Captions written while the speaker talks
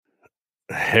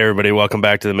Hey everybody, welcome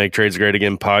back to the Make Trades Great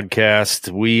Again podcast.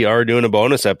 We are doing a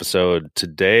bonus episode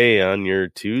today on your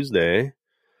Tuesday.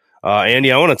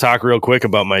 Andy, I want to talk real quick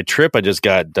about my trip I just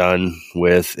got done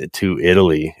with to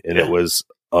Italy, and It was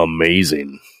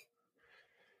amazing.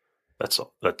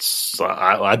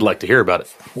 I'd like to hear about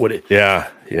it. Yeah.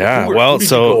 Who did you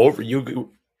go over? You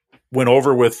went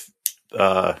over with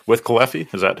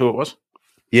Kalefi? Is that who it was?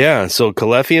 Yeah. So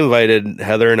Kalefi invited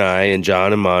Heather and I and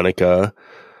John and Monica.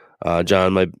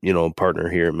 John, my partner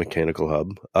here at Mechanical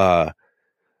Hub,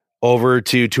 over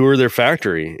to tour their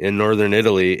factory in northern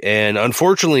Italy. And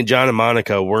unfortunately, John and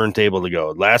Monica weren't able to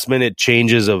go. Last minute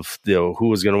changes of who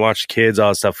was going to watch the kids, all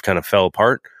that stuff kind of fell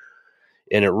apart.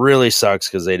 And it really sucks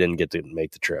because they didn't get to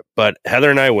make the trip. But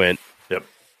Heather and I went,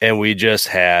 and we just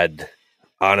had,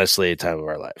 honestly, a time of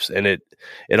our lives. And it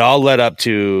all led up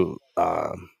to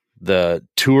the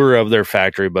tour of their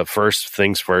factory. But first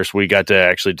things first, we got to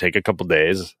actually take a couple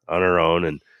days on our own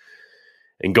and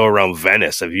go around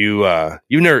Venice. Have you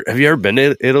ever been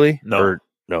to Italy? No.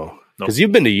 Because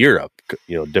you've been to Europe,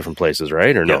 different places,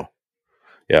 right? Or no?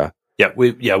 Yeah.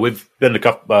 We've been to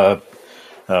couple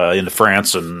into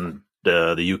France and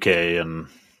the UK, and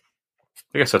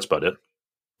I guess that's about it.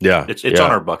 Yeah, it's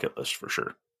on our bucket list for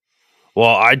sure.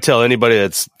 Well, I'd tell anybody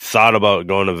that's thought about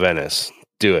going to Venice,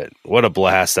 do it. What a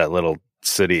blast, that little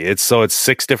city. It's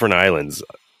 6 different islands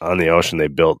on the ocean. They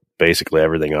built basically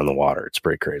everything on the water. It's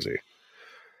pretty crazy.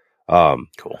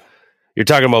 Cool. You're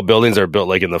talking about buildings that are built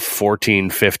like in the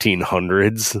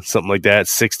 1500s, something like that,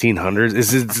 1600s.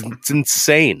 It's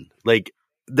insane. Like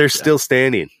they're still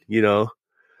standing,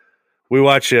 We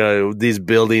watch these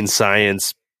building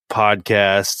science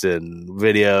podcasts and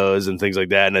videos and things like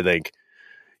that. And I think,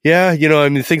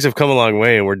 things have come a long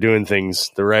way and we're doing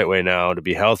things the right way now to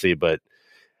be healthy. But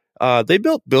they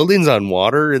built buildings on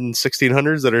water in the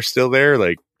 1600s that are still there,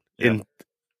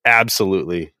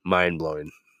 absolutely mind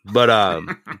blowing. But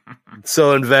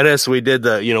so in Venice, we did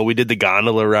the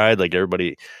gondola ride. Like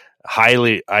everybody,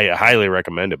 I highly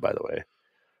recommend it. By the way,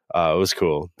 it was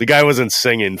cool. The guy wasn't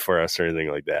singing for us or anything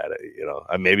like that.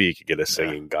 Maybe you could get a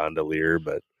singing gondolier,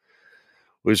 but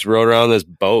we just rode around this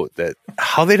boat. That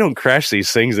how they don't crash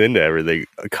these things into everything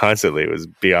constantly was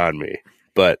beyond me.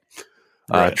 But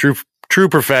true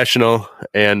professional,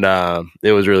 and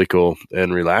it was really cool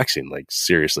and relaxing. Like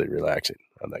seriously relaxing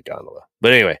on that gondola.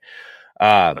 But anyway.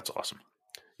 That's awesome.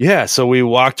 Yeah, so we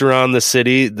walked around the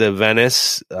city, the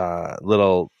Venice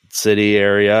little city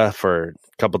area for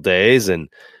a couple days and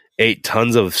ate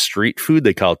tons of street food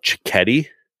they call cicchetti,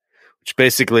 which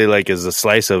basically is a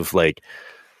slice of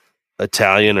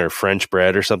Italian or French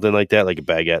bread or something like that, like a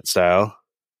baguette style.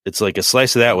 It's like a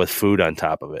slice of that with food on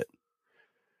top of it.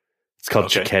 It's called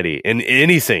cicchetti. And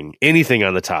anything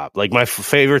on the top. Like my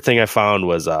favorite thing I found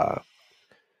was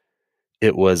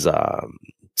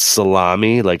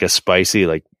salami, like a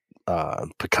spicy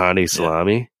picante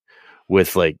salami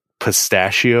with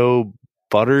pistachio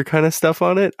butter kind of stuff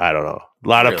on it. I don't know, a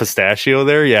lot of pistachio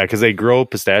there. Yeah, because they grow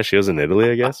pistachios in Italy,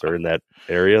 I guess, or in that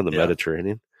area in the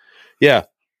Mediterranean. Yeah,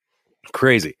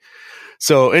 crazy.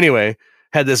 So anyway,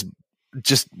 had this,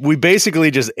 we basically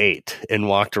just ate and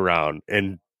walked around,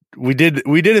 and we did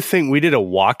a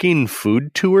walking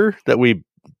food tour that we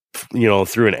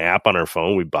through an app on our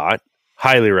phone we bought.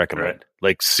 Highly recommend.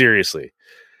 Like seriously,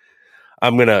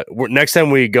 next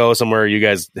time we go somewhere, you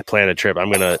guys plan a trip,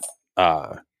 I'm gonna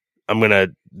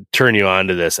turn you on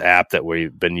to this app that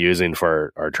we've been using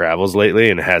for our travels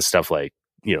lately, and it has stuff like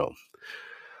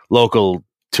local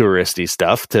touristy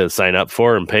stuff to sign up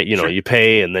for and pay. You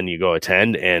pay and then you go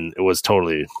attend, and it was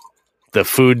totally, the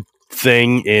food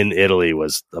thing in Italy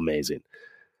was amazing.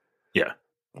 Yeah.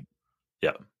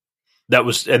 That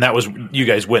was you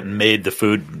guys went and made the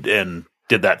food and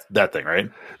did that thing, right?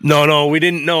 No, we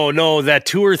didn't. No, that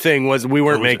tour thing we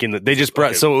weren't making that. They just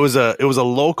brought. Okay. So it was a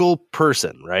local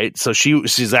person, right? So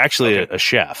she's actually a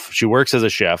chef. She works as a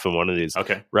chef in one of these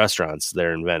restaurants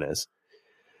there in Venice.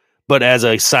 But as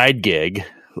a side gig,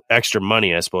 extra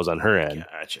money, I suppose, on her end.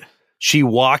 Gotcha. She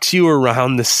walks you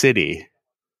around the city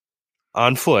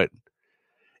on foot.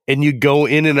 And you go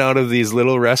in and out of these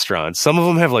little restaurants. Some of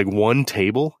them have one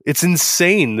table. It's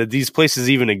insane that these places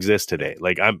even exist today.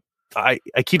 I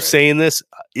keep saying this.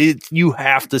 You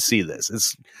have to see this.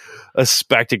 It's a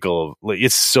spectacle.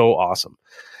 It's so awesome.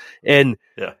 And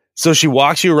so she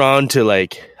walks you around to I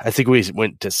think we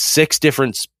went to 6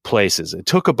 different places. It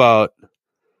took about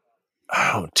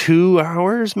 2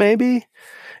 hours maybe.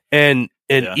 And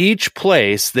in each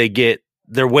place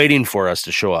they're waiting for us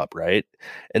to show up, right?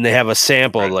 And they have a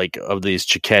sample of these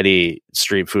cicchetti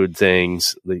street food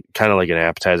things, kind of like an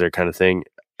appetizer kind of thing.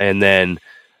 And then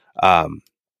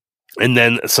and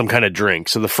then some kind of drink.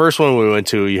 So the first one we went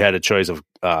to, you had a choice of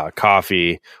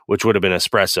coffee, which would have been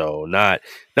espresso, not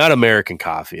American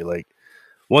coffee. Like,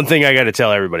 one thing I got to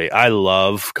tell everybody, I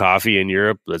love coffee in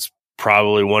Europe. That's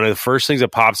probably one of the first things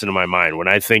that pops into my mind when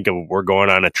I think of we're going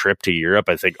on a trip to Europe.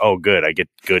 I think, oh, good, I get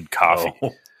good coffee.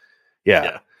 Oh.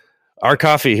 Yeah. Our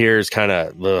coffee here is kind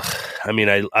of, I mean,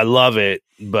 I love it,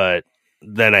 but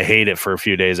then I hate it for a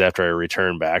few days after I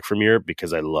return back from Europe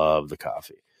because I love the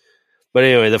coffee. But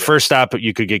anyway, the first stop,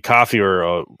 you could get coffee or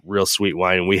a real sweet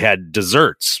wine. And we had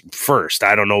desserts first.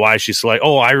 I don't know why she's like,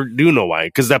 oh, I do know why.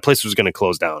 Because that place was going to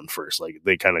close down first. Like,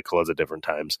 they kind of close at different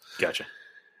times. Gotcha.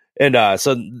 And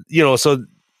so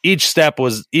each stop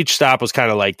was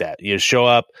kind of like that. You show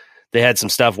up, they had some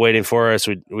stuff waiting for us.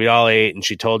 We all ate, and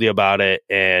she told you about it.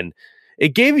 And it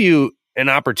gave you an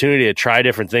opportunity to try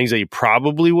different things that you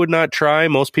probably would not try.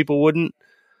 Most people wouldn't.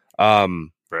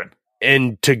 Right.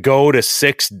 And to go to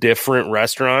 6 different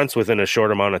restaurants within a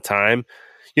short amount of time,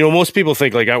 most people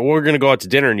think like, we're going to go out to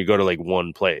dinner, and you go to like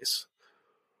one place.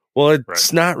 Well,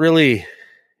 it's not really,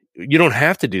 you don't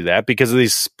have to do that because of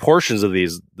these portions of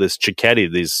this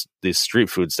cicchetti, these street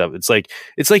food stuff. It's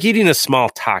like eating a small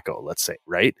taco, let's say,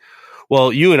 right?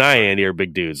 Well, you and I, Andy, are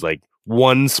big dudes. Like,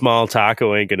 one small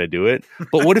taco ain't going to do it.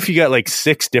 But what if you got like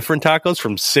 6 different tacos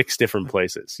from 6 different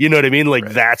places? You know what I mean? Like,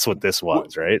 that's what this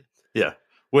was, right? Yeah.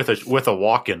 With a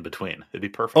walk in between. It'd be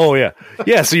perfect. Oh, yeah.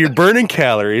 Yeah, so you're burning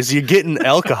calories. You're getting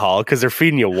alcohol because they're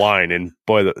feeding you wine. And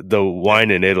boy, the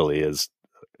wine in Italy is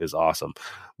awesome.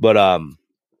 But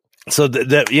so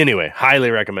anyway,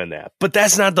 highly recommend that. But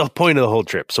that's not the point of the whole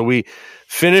trip. So we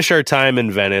finished our time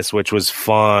in Venice, which was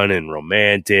fun and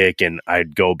romantic, and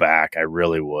I'd go back. I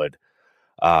really would.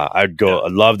 I'd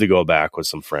love to go back with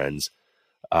some friends.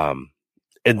 And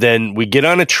then we get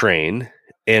on a train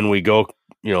and we go,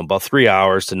 about 3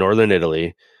 hours to northern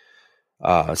Italy.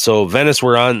 So Venice,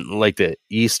 we're on like the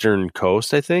eastern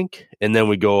coast, I think. And then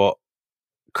we go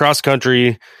cross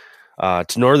country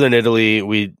to northern Italy.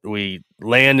 We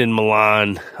land in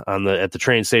Milan at the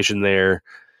train station there,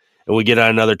 and we get on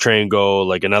another train, go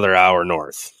like another hour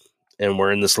north. And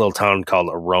we're in this little town called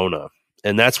Arona.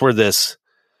 And that's where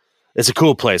it's a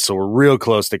cool place. So we're real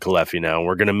close to Caleffi now.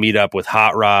 We're going to meet up with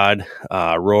Hot Rod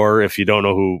Rohr. If you don't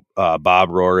know who Bob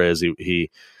Rohr is, he's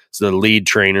the lead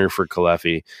trainer for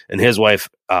Caleffi, and his wife,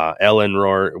 Ellen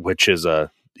Rohr, which is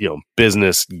a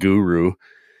business guru.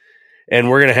 And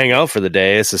we're going to hang out for the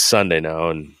day. It's a Sunday now,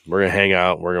 and we're going to hang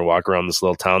out. We're going to walk around this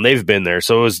little town. They've been there.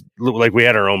 So it was like we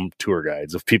had our own tour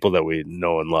guides of people that we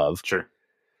know and love. Sure.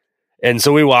 And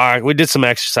so we did some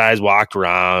exercise, walked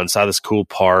around, saw this cool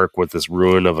park with this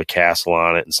ruin of a castle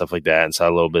on it and stuff like that, and saw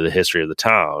a little bit of the history of the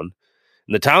town.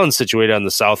 And the town's situated on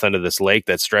the south end of this lake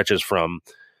that stretches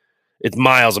it's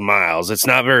miles and miles. It's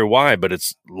not very wide, but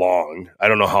it's long. I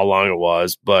don't know how long it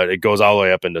was, but it goes all the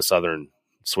way up into southern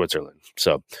Switzerland.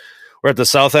 So we're at the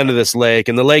south end of this lake,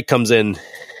 and the lake comes in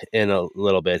a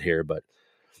little bit here, but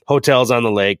hotels on the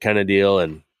lake kind of deal.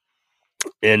 And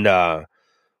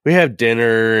we have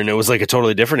dinner, and it was like a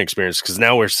totally different experience because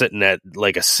now we're sitting at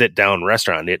like a sit-down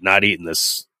restaurant, not eating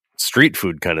this street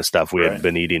food kind of stuff we had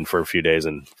been eating for a few days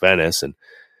in Venice. And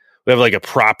we have like a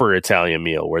proper Italian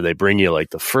meal where they bring you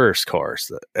like the first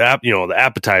course, the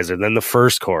appetizer, then the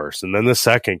first course, and then the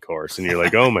second course. And you're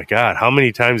like, oh my God, how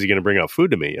many times are you going to bring out food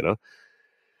to me? And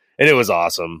it was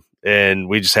awesome. And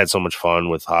we just had so much fun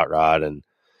with Hot Rod and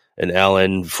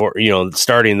Ellen for,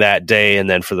 starting that day. And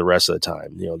then for the rest of the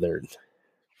time, they're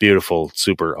beautiful,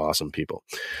 super awesome people.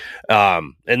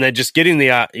 And then just getting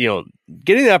the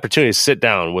opportunity to sit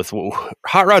down with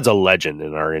Hot Rod's a legend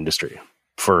in our industry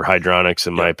for hydronics,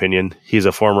 in my opinion. He's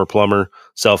a former plumber,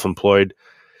 self-employed,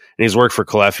 and he's worked for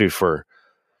Caleffi for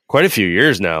quite a few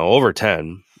years now, over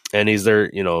 10. And he's there,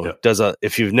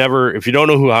 if you don't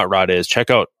know who Hot Rod is,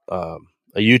 check out a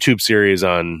YouTube series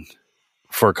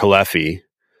for Caleffi.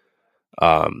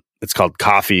 It's called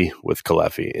Coffee with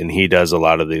Caleffi, and he does a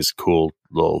lot of these cool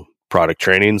little product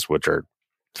trainings, which are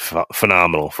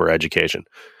phenomenal for education.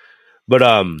 But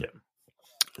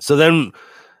so then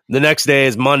the next day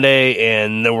is Monday,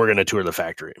 and then we're going to tour the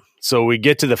factory. So we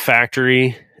get to the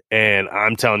factory, and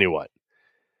I'm telling you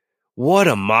what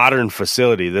a modern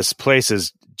facility. This place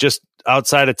is just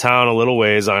outside of town a little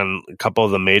ways on a couple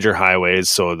of the major highways.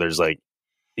 So there's like,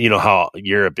 how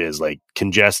Europe is like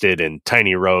congested and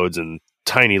tiny roads and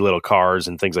tiny little cars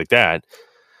and things like that.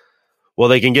 Well,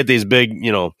 they can get these big,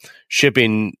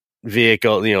 shipping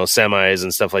vehicle, semis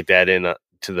and stuff like that in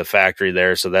to the factory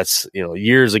there. So that's,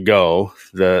 years ago,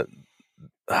 the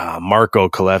Marco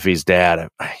Caleffi's dad,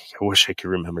 I wish I could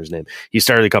remember his name. He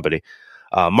started the company.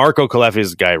 Marco Caleffi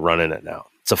is the guy running it now.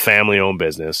 It's a family owned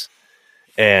business.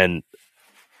 And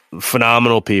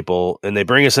phenomenal people, and they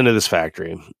bring us into this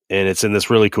factory, and it's in this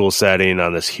really cool setting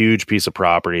on this huge piece of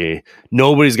property.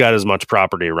 Nobody's got as much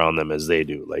property around them as they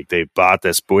do. Like, they bought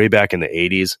this way back in the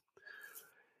 80s,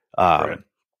 Right.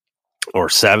 or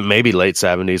maybe late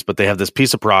 70s, but they have this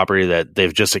piece of property that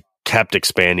they've just kept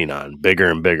expanding on, bigger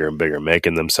and bigger and bigger,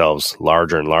 making themselves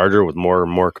larger and larger with more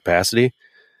and more capacity.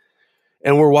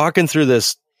 And we're walking through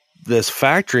this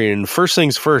factory, and first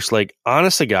things first, like,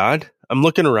 honest to God, I'm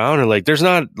looking around and like, there's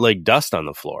not like dust on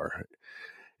the floor.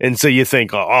 And so you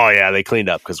think, oh yeah, they cleaned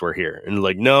up because we're here. And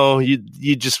like, no, you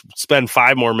just spend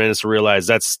 5 more minutes to realize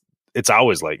it's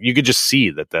always like, you could just see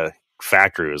that the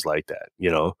factory was like that.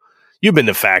 You know, you've been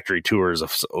to factory tours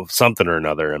of something or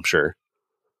another, I'm sure.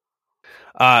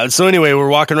 So anyway, we're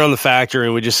walking around the factory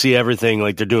and we just see everything.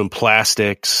 Like, they're doing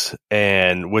plastics,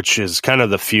 and which is kind of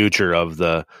the future of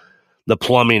the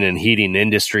plumbing and heating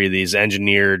industry. These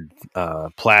engineered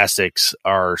plastics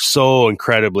are so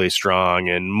incredibly strong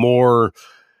and more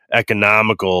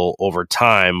economical over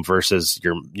time versus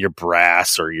your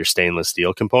brass or your stainless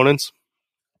steel components.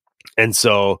 And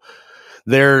so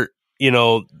they're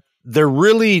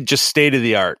really just state of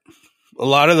the art. A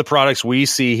lot of the products we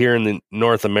see here in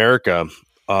North America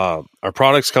are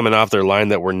products coming off their line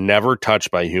that were never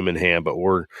touched by human hand, but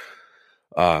were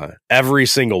every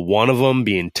single one of them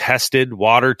being tested,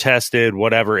 water tested,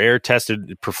 whatever, air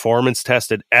tested, performance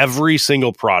tested. Every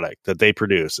single product that they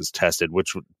produce is tested,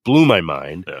 which blew my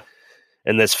mind. Yeah.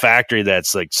 And this factory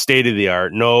that's like state of the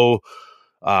art, no,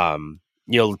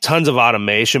 tons of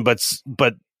automation, but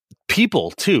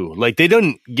people too. Like, they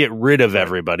didn't get rid of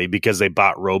everybody because they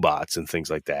bought robots and things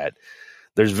like that.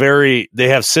 They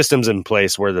have systems in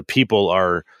place where the people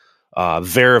are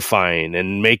verifying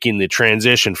and making the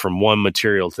transition from one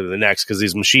material to the next, because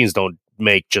these machines don't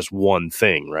make just one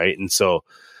thing, right? And so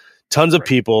tons of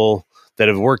people that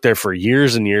have worked there for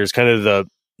years and years. Kind of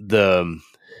the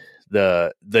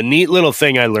neat little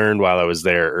thing I learned while I was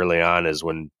there early on is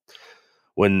when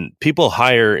people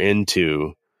hire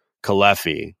into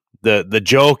Caleffi, the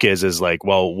joke is like,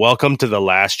 well, welcome to the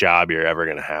last job you're ever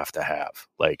going to have,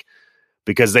 like,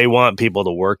 because they want people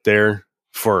to work there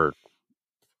for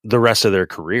the rest of their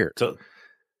career,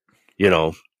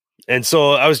 And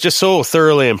so I was just so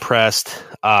thoroughly impressed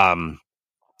on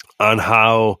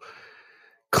how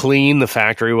clean the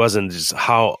factory was, and just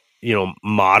how,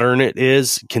 modern it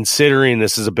is, considering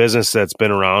this is a business that's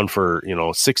been around for,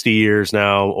 60 years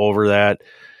now, over that.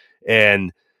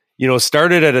 And,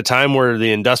 started at a time where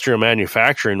the industrial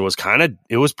manufacturing was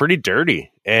it was pretty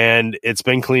dirty, and it's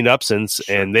been cleaned up since.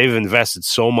 Sure. And they've invested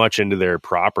so much into their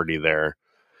property there.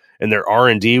 And their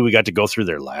R&D, we got to go through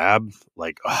their lab.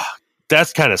 Like,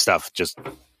 that's kind of stuff. Just,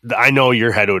 I know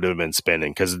your head would have been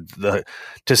spinning, because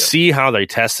see how they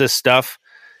test this stuff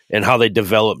and how they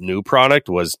develop new product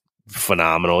was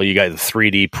phenomenal. You got the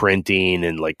 3D printing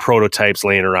and like prototypes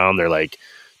laying around. They're like,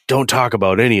 don't talk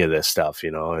about any of this stuff,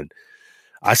 And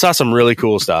I saw some really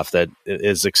cool stuff that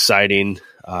is exciting.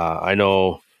 I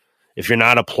know if you're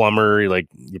not a plumber,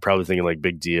 you're probably thinking like,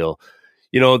 big deal.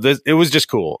 It was just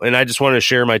cool. And I just wanted to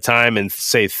share my time and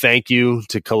say thank you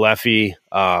to Caleffi.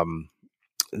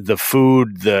 The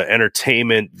food, the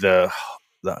entertainment, the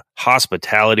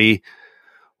hospitality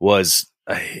was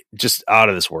just out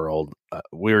of this world.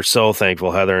 We were so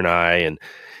thankful, Heather and I.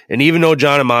 And even though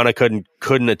John and Monica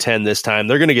couldn't attend this time,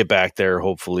 they're going to get back there,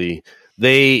 hopefully.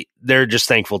 They're just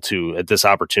thankful, too, at this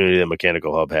opportunity that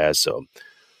Mechanical Hub has. So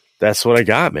that's what I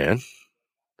got, man.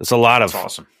 That's a lot. That's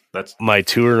awesome. That's my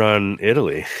tour on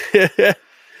Italy.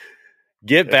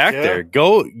 Get back there.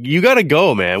 Go. You got to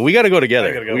go, man. We got to go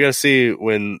together. We got to see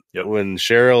when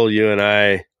Cheryl, you and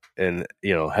I, and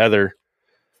Heather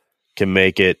can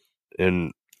make it.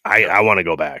 And I want to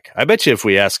go back. I bet you if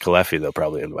we ask Caleffi, they'll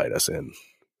probably invite us in.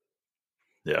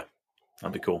 Yeah,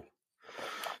 that'd be cool.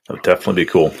 That would definitely be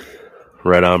cool.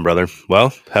 Right on, brother.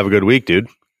 Well, have a good week, dude.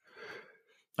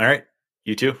 All right.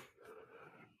 You too.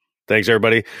 Thanks,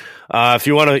 everybody. If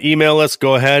you want to email us,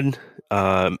 go ahead.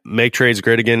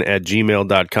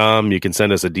 MakeTradesGreatAgain@gmail.com. You can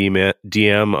send us a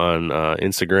DM on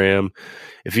Instagram.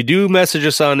 If you do message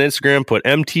us on Instagram, put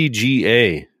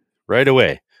MTGA right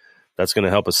away. That's going to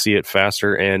help us see it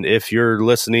faster. And if you're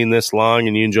listening this long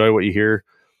and you enjoy what you hear,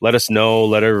 let us know.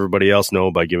 Let everybody else know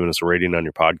by giving us a rating on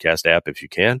your podcast app if you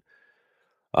can.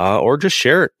 Or just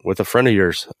share it with a friend of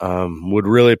yours. Would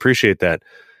really appreciate that.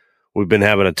 We've been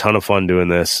having a ton of fun doing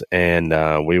this, and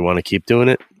we want to keep doing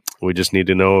it. We just need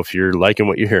to know if you're liking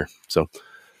what you hear. So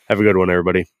have a good one,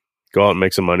 everybody. Go out and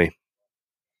make some money.